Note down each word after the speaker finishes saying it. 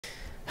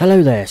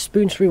Hello there,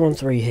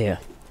 Spoon313 here,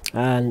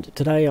 and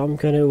today I'm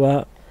going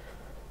to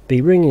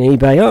be ringing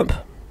eBay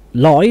up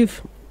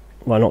live.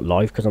 Well, not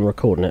live because I'm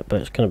recording it,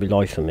 but it's going to be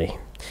live for me.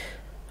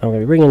 I'm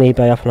going to be ringing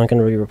eBay up and I'm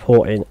going to be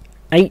reporting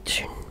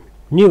 8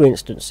 new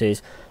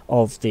instances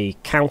of the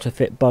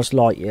counterfeit Buzz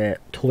Lightyear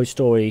Toy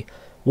Story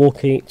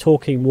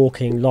talking,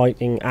 walking,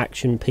 lighting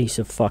action piece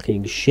of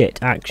fucking shit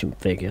action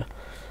figure.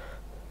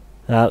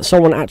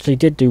 Someone actually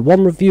did do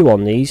one review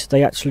on these.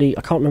 I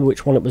can't remember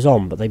which one it was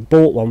on, but they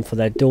bought one for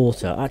their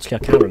daughter. Actually, I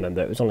can't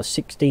remember. It was on a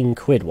 16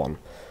 quid one.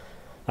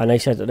 And they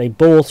said that they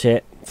bought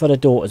it for their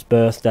daughter's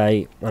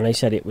birthday, and they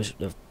said it was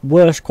the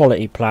worst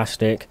quality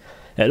plastic.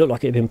 It looked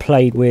like it had been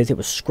played with. It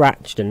was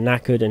scratched and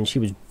knackered, and she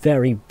was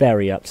very,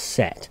 very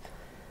upset.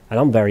 And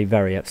I'm very,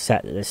 very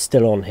upset that it's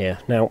still on here.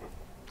 Now,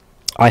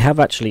 I have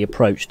actually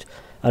approached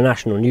a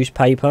national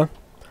newspaper.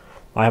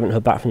 I haven't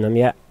heard back from them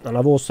yet, and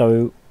I've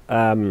also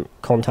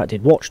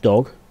contacted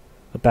Watchdog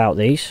about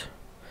these,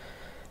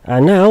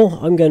 and now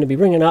I'm going to be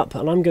ringing up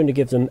and I'm going to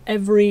give them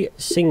every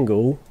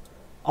single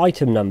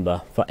item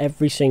number for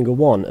every single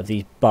one of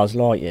these Buzz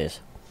Lightyears.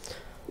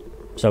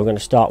 So we're going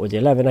to start with the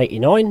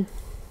 1189.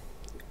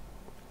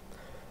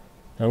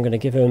 I'm going to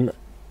give them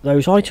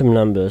those item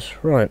numbers.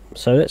 Right,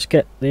 so let's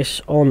get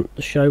this on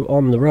the show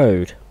on the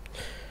road.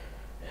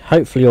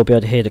 Hopefully you'll be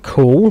able to hear the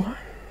call.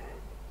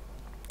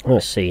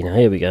 Let's see, now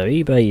here we go,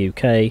 eBay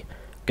UK.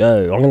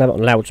 Go. I'm going to have it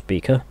on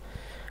loudspeaker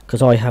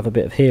because I have a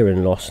bit of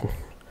hearing loss,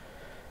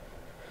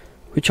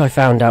 which I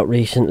found out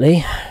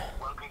recently.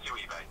 Welcome to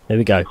eBay. There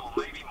we go. Call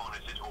may be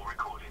monitored or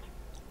recorded.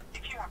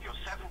 If you have your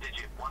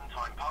 7-digit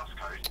one-time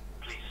passcode,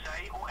 please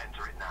say or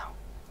enter it now.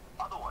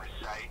 Otherwise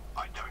say,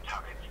 I don't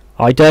have it.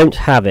 I don't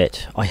have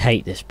it. I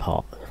hate this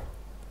part.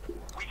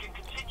 We can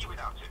continue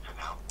without it for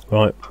now.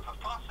 Right. But for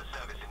faster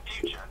service in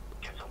future,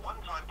 get a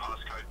one-time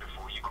passcode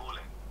before you call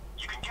in.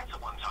 You can get a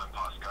one-time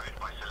passcode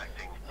by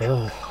selecting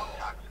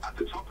contacts at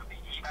the top of the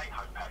eBay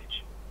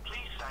homepage.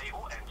 Please say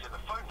or enter the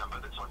phone number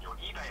that's on your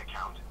eBay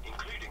account,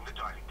 including the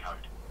dialing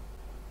code.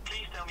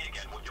 Please tell me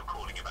again what you're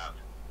calling about.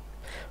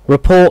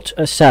 Report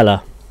a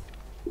seller.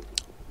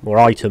 Or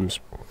items.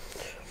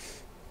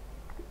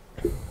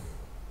 You're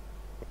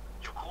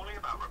calling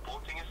about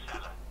reporting a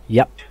seller.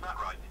 Yep. Is that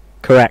right?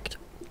 Correct.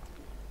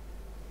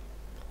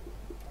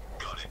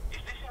 Got it.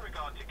 Is this in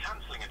regard to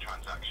cancelling a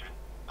transaction,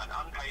 an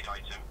unpaid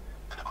item,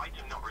 an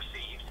item not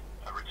received,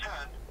 a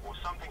return, or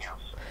something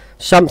else?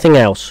 Something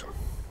else.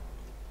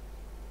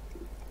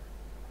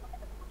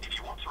 If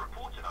you want to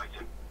report an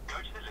item, go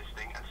to the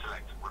listing and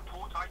select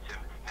Report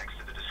Item next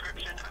to the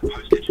description and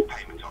postage and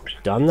payment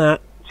option. Done that.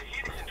 To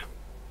hear this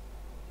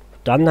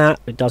Done that.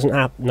 It doesn't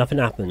happen. Nothing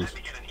happens. let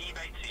me get an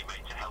eBay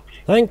teammate to help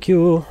you. Thank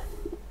you.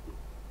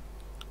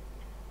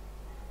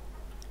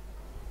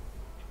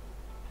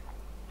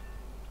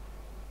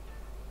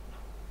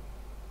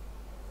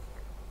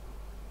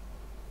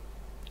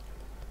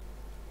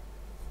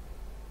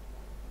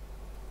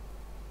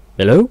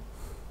 Hello?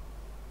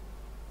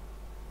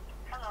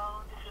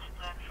 Hello, this is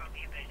Glenn from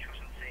eBay Trust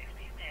and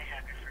Safety. May I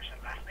have your first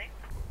and last name?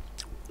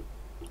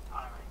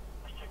 Alright,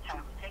 Mr.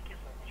 Talley, thank you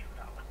so much for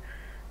that one.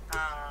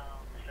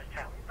 Mr.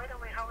 Talley, by the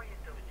way, how are you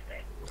doing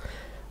today?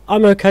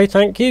 I'm okay,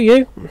 thank you.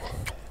 You?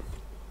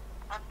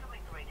 I'm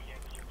doing great here,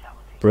 Mr.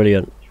 Talley.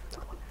 Brilliant.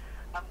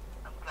 I'm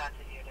glad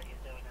to hear that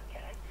you're doing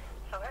okay.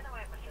 So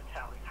anyway, Mr.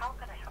 Talley, how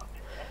can I help you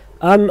today?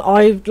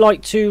 I'd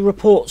like to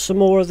report some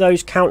more of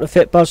those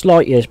counterfeit Buzz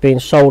Lightyears being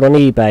sold on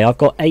eBay. I've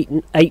got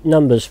eight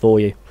numbers for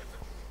you.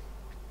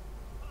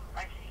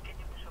 I see. Can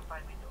you please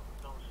provide me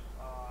those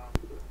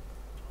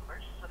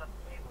numbers so that I'm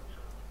able to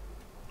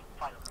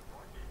file a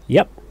report?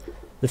 Yep.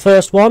 The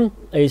first one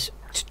is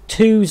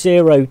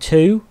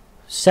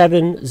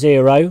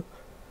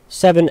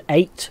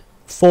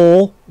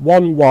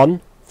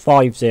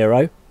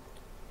 2027078411150.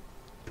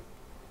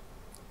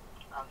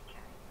 Okay.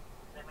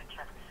 Let me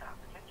check this out.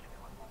 Okay, give me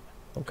one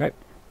moment. Okay.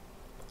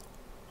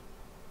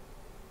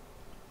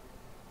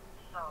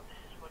 So this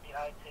is for the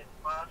item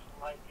Buzz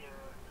Lightyear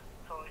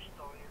Toy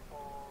Story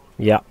for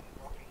Yep.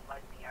 walking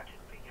lightning action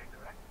figure,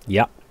 correct?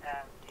 Yep.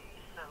 And the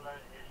seller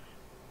is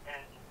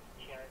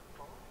NGI.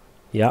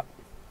 Yep.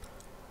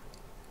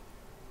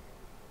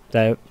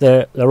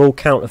 They're all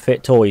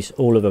counterfeit toys,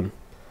 all of them.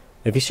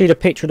 If you see the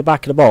picture of the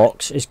back of the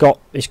box, it's got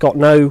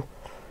no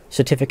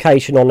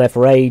certification on there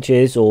for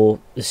ages or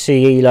the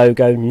CE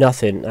logo,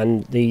 nothing,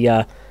 and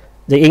the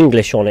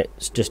English on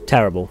it's just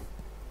terrible.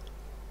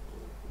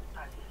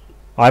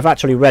 I've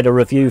actually read a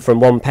review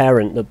from one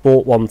parent that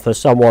bought one for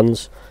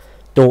someone's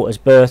daughter's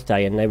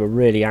birthday, and they were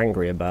really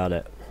angry about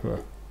it. I see.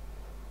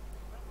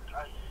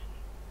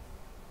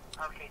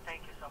 Okay,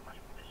 thank you so much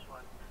for this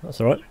one.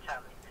 That's all right. Mr.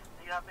 Talley,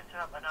 do you happen to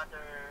have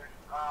another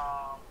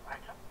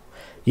item?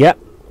 Yep,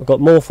 I've got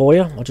more for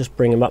you. I'll just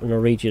bring them up and I'll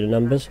read you the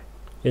numbers.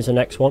 Here's the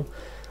next one.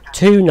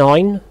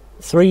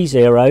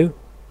 293018454807.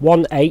 I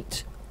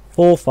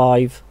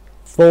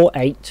see.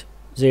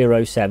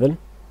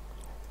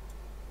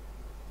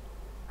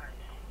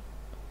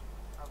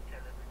 Okay,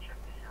 let me check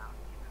this out.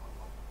 Give me one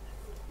moment.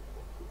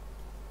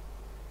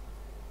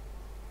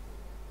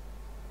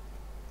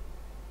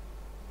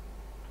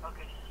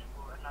 Okay, this is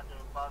for another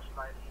Buzz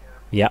Lightyear.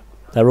 Yep,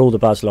 they're all the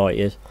Buzz Lightyears.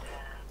 Okay,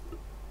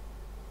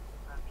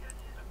 this is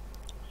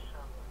so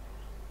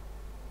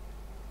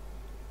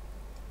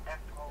FOXP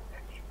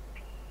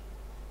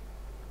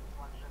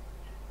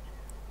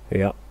 1722.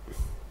 Yep.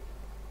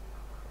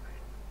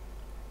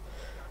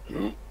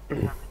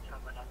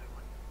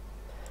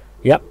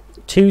 Yep.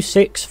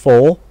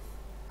 264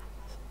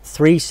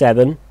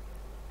 37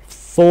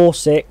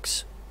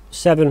 46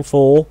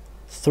 74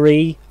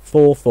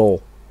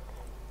 344.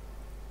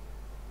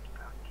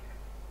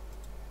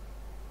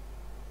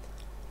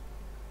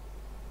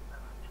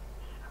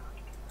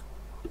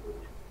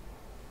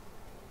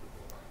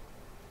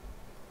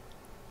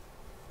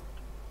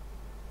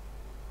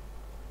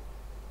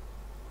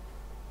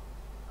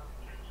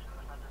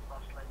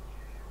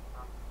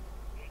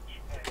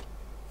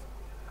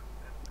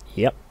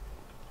 Yep.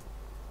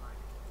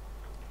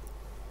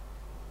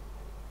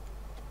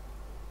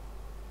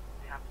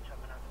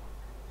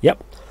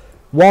 Yep.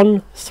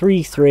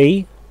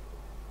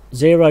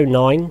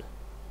 13309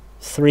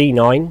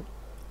 39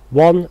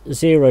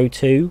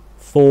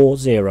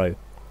 10240.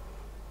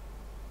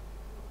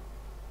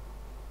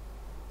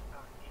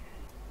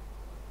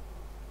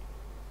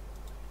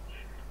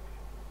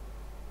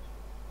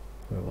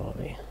 Where are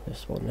we?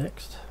 This one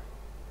next.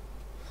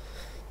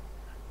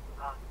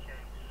 Okay,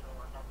 so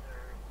another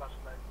Buzz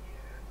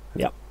Lightyear.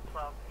 Yep.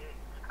 12A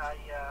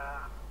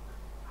Skya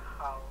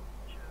How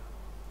to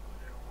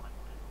 01.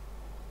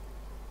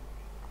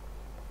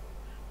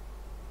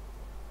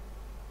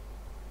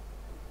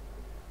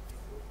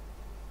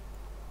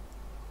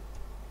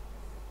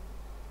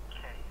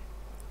 Okay,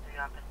 do you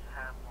happen to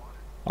have more?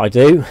 I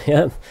do,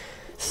 yeah.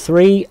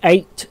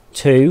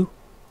 382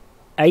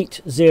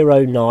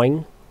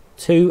 809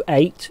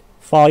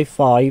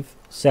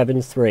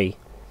 285573.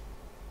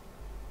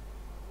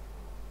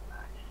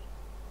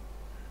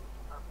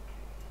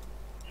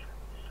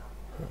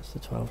 That's the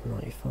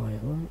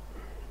 1295 one.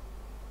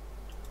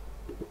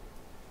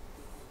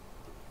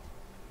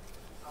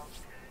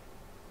 Okay.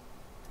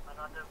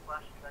 Another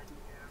Buzz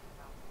Lightyear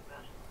from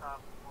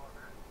Desktop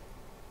Motor.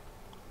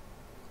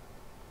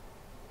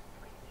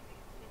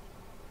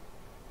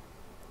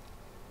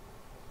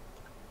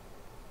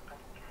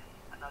 Okay,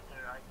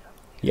 another item.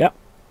 Yep.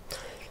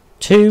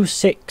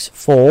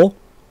 264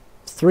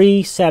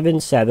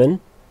 377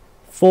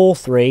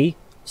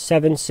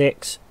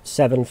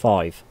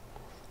 437675.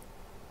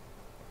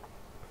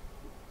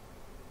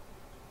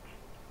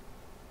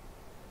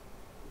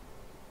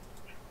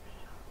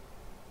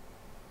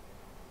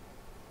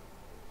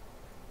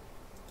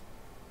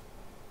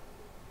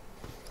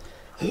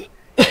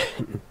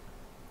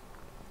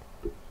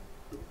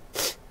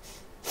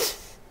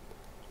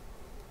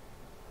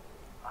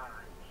 Alright,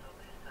 so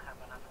we still have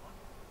another one.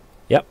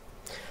 Yep.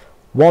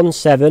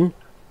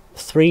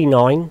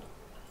 1739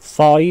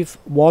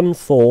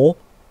 514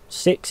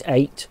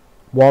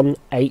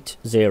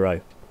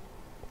 68180.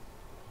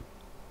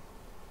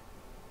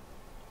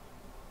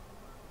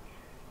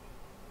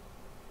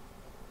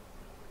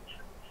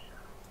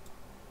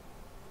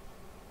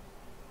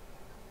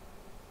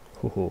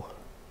 Ooh. Okay,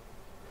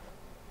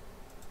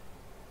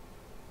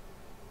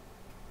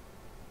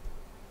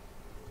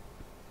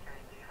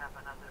 do you have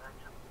another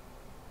item?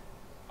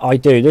 I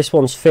do. This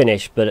one's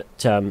finished, but it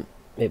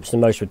was the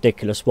most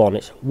ridiculous one.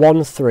 It's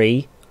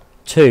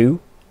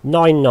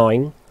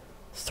 13299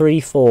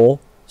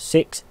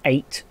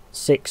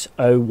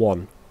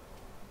 3468601.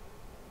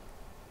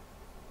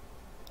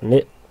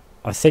 And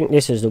I think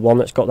this is the one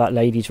that's got that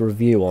lady's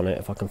review on it,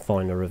 if I can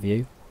find a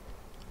review.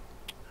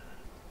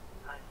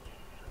 I see,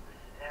 so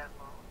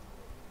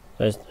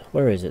this is ammo.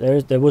 Where is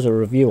it? There was a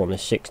review on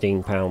this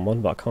 £16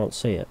 one, but I can't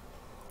see it.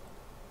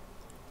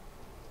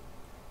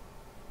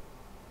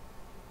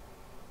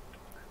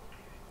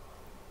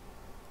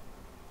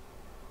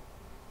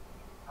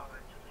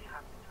 Alright, so do you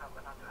happen to have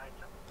another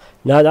item?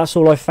 No, that's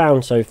all I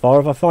found so far.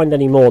 If I find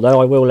any more, though,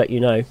 I will let you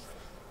know. Okay,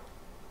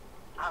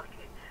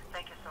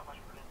 thank you so much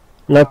for it.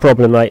 No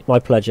problem, mate. My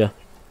pleasure.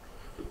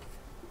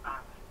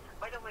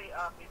 By the way,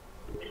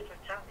 Mr.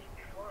 Charlie,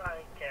 before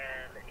I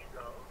can let you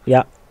go,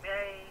 Yeah. is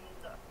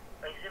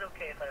it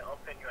okay if I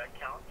open your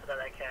account so that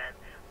I can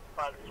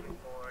file this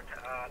report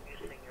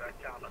using your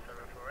account as a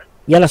reference?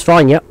 Yeah, that's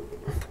fine, yep.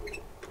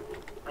 Okay,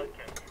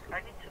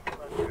 I need to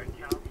fill out your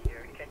account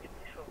here. Can you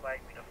please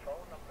provide me the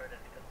phone number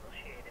that's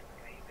associated with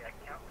your eBay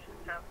account, Mr.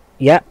 Charlie?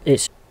 Yeah,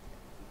 it's... Okay,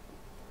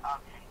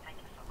 thank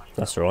you so much.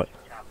 That's all right.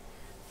 Mr. Charlie.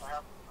 So I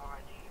have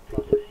already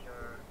processed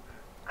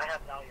I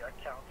have now your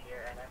account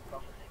here and I'm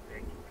processing your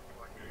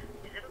report.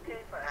 Is it okay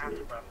if I ask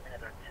for a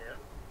minute or two?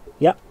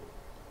 Yep.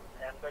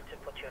 I'm going to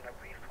put you on a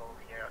brief hold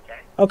here,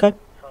 okay? Okay.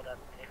 So that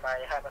if I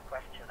have a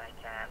question, I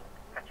can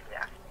actually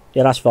ask you.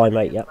 Yeah, that's fine,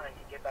 mate, yep. I can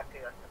get back to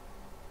you.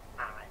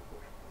 Alright.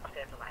 I'll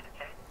stay on the line,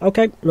 okay?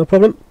 Okay, no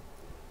problem.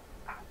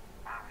 Alright.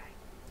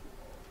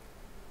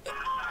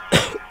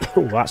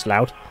 Oh, that's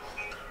loud.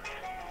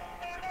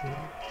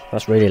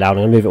 That's really loud. I'm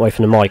going to move it away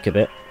from the mic a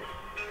bit.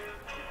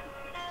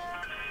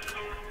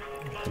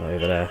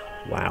 Over there.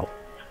 Wow.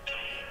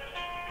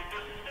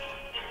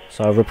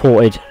 So I've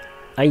reported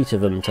 8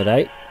 of them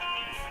today.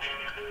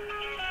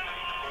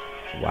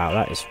 Wow,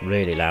 that is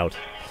really loud.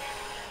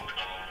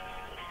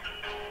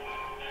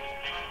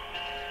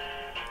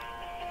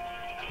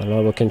 And I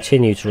will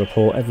continue to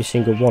report every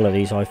single one of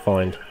these I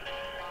find.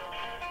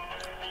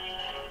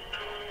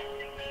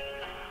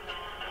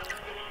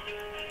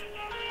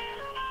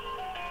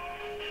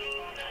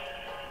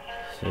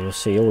 So you'll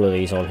see all of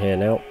these on here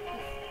now.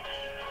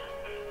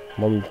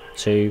 1,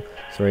 2,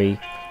 3,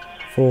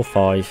 4,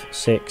 5,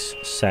 6,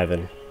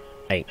 7,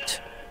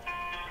 8.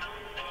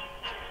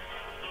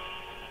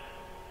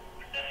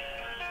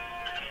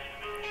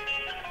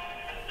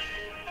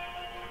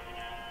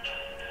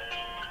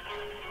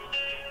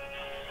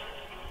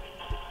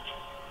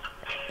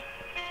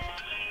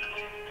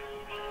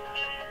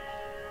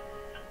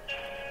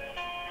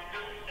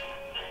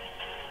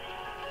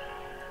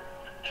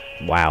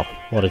 Wow,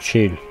 what a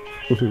tune.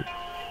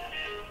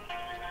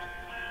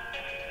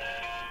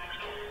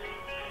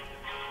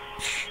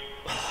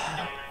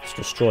 It's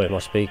destroying my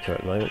speaker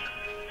at the moment.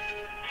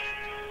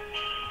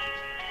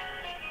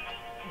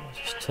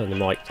 Just turn the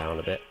mic down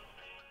a bit.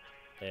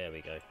 There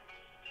we go.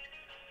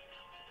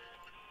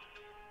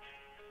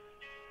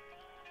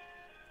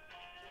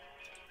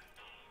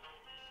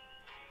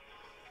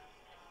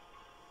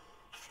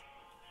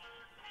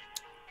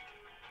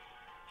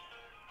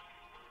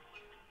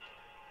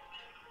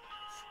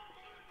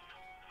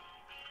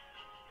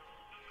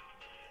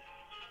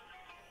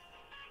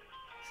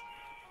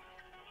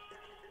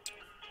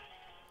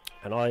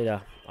 And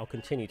I'll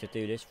continue to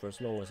do this for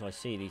as long as I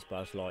see these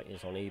Buzz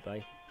Lightyears on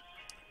eBay.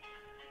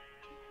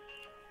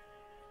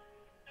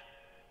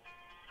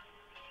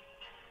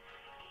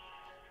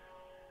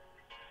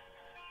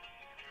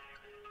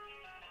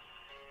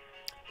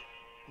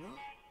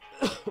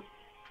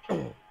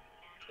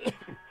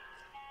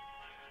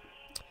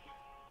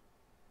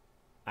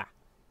 Hi,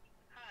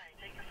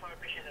 thank you for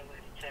appreciating it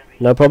with Terry.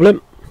 No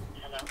problem.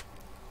 Hello.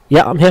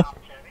 Yeah, I'm here.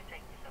 Terry,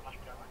 thank you so much,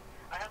 Dylan.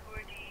 I have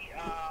already,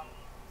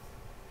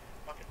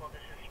 what they call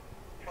this is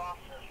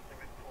processed the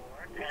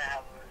report, and I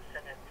have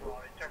sent it to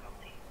our internal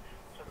team.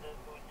 So they're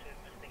going to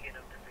investigate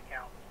this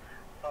account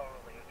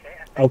thoroughly, okay?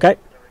 And thank Okay.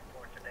 you for the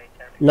report today,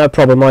 Terry. No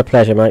problem, my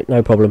pleasure, mate.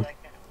 No problem. Second.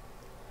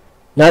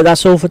 No,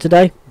 that's all for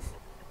today.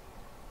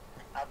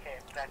 Okay,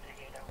 glad to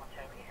hear that one,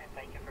 Terry, and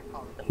thank you for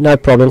calling. No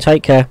problem,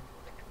 take care.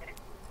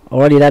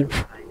 Alrighty then. Bye,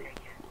 take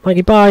care. Thank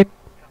you, bye.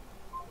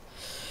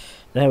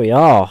 There we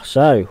are.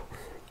 So,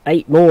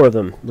 8 more of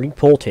them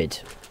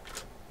reported.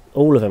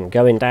 All of them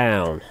going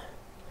down.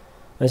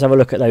 Let's have a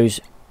look at those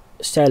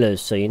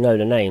sellers so you know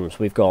the names.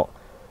 We've got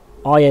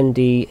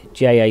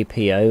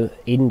INDJAPO,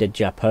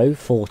 Indajapo,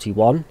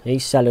 41.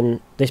 He's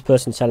selling, this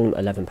person's selling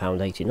them at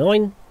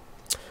 £11.89.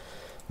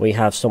 We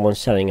have someone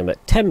selling them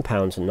at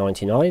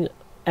 £10.99.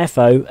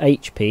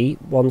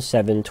 FOHP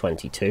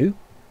 1722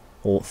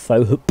 or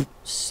FOHP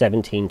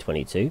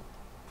 1722.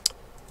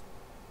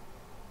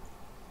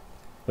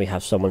 We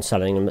have someone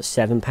selling them at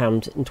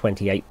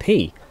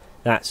 £7.28p.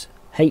 That's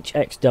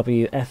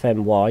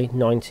HXWFMY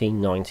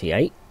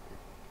 1998.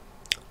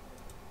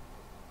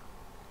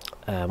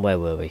 Where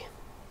were we?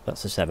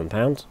 That's the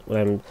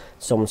 £7.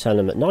 Someone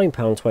selling them at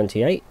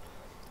 £9.28.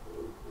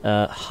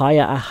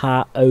 Haya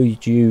Aha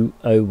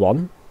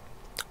OU01.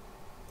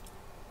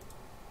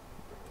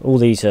 All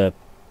these are.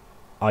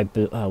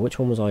 Which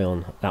one was I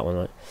on? That one,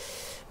 right?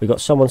 We got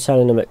someone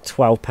selling them at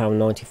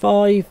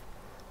 £12.95.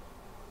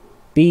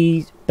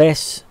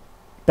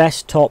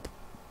 Best Top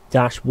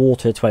Dash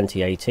Water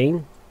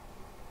 2018.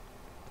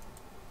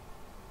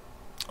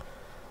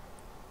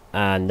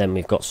 And then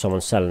we've got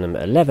someone selling them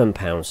at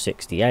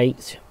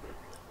 £11.68.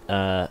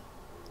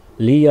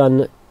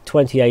 Leon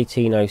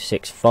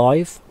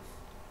 2018-065.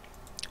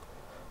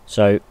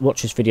 So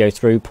watch this video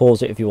through,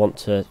 pause it if you want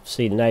to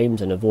see the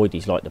names and avoid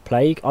these like the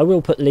plague. I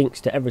will put links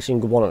to every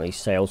single one of these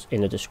sales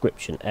in the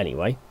description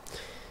anyway.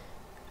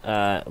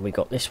 We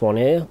got this one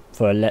here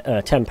for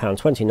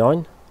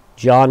 £10.29.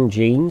 John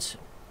Jeans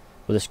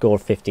with a score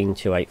of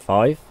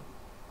 15285.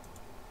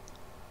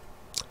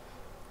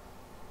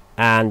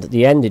 And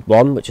the ended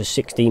one, which is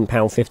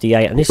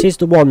 £16.58, and this is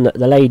the one that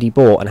the lady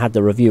bought and had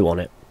the review on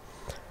it.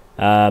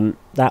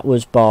 That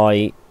was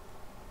by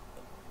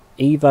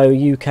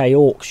Evo UK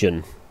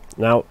Auction.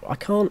 Now I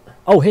can't.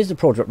 Oh, here's the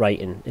product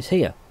rating. It's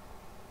here.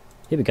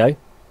 Here we go.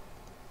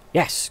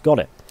 Yes, got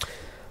it.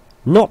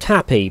 Not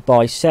Happy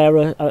by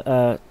Sarah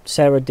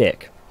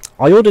Dick.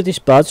 I ordered this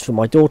Buzz for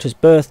my daughter's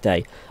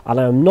birthday and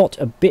I am not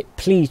a bit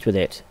pleased with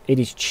it. It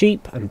is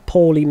cheap and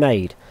poorly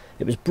made.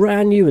 It was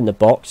brand new in the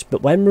box,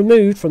 but when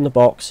removed from the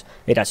box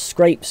it has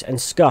scrapes and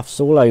scuffs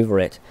all over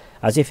it,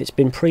 as if it's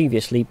been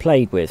previously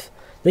played with.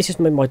 This has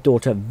made my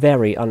daughter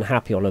very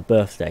unhappy on her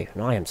birthday,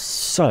 and I am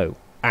so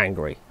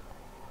angry.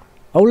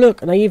 Oh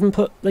look, and they've even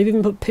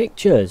put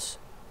pictures.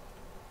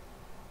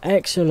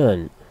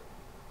 Excellent.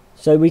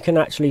 So we can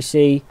actually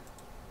see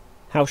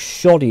how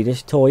shoddy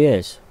this toy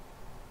is.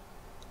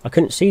 I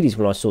couldn't see these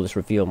when I saw this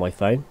review on my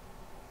phone.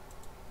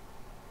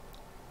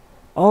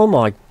 Oh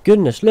my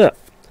goodness, look.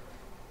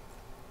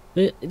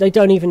 They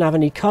don't even have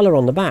any colour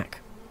on the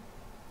back.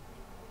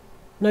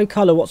 No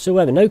colour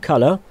whatsoever. No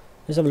colour.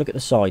 Let's have a look at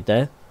the side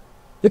there.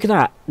 Look at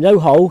that. No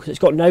hole. It's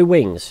got no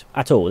wings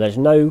at all. There's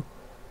no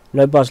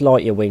Buzz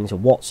Lightyear wings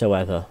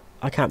whatsoever.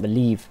 I can't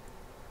believe...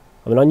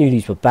 I mean, I knew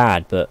these were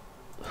bad, but...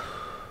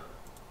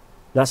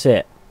 That's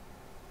it.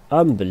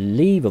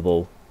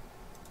 Unbelievable.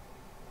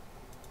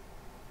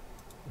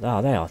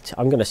 Ah, they are.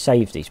 I'm going to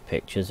save these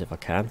pictures if I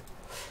can.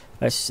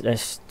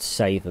 Let's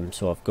save them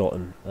so I've got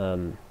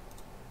them.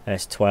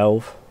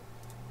 S12.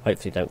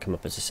 Hopefully don't come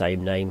up as the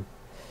same name.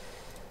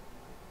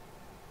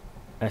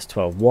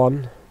 S12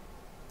 1.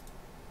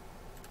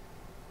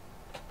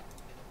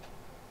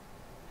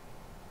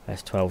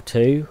 S12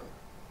 2.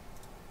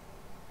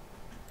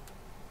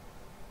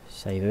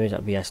 Save image,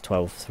 that'll be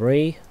S12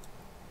 3.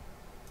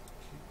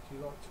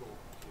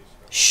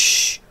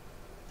 Shh.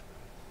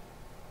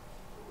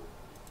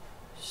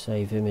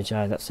 Save image,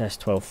 that's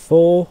S12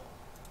 4.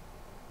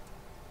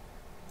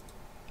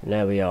 And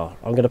there we are.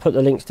 I'm going to put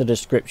the links to the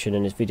description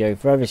in this video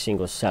for every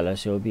single seller,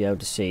 so you'll be able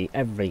to see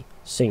every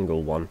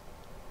single one.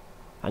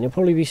 And you'll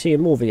probably be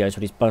seeing more videos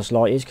with these Buzz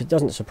Lightyears, because it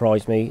doesn't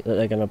surprise me that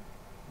they're going to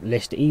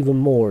list even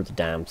more of the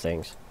damn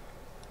things.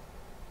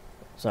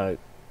 So,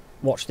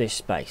 watch this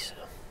space.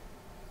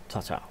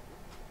 Ta-ta.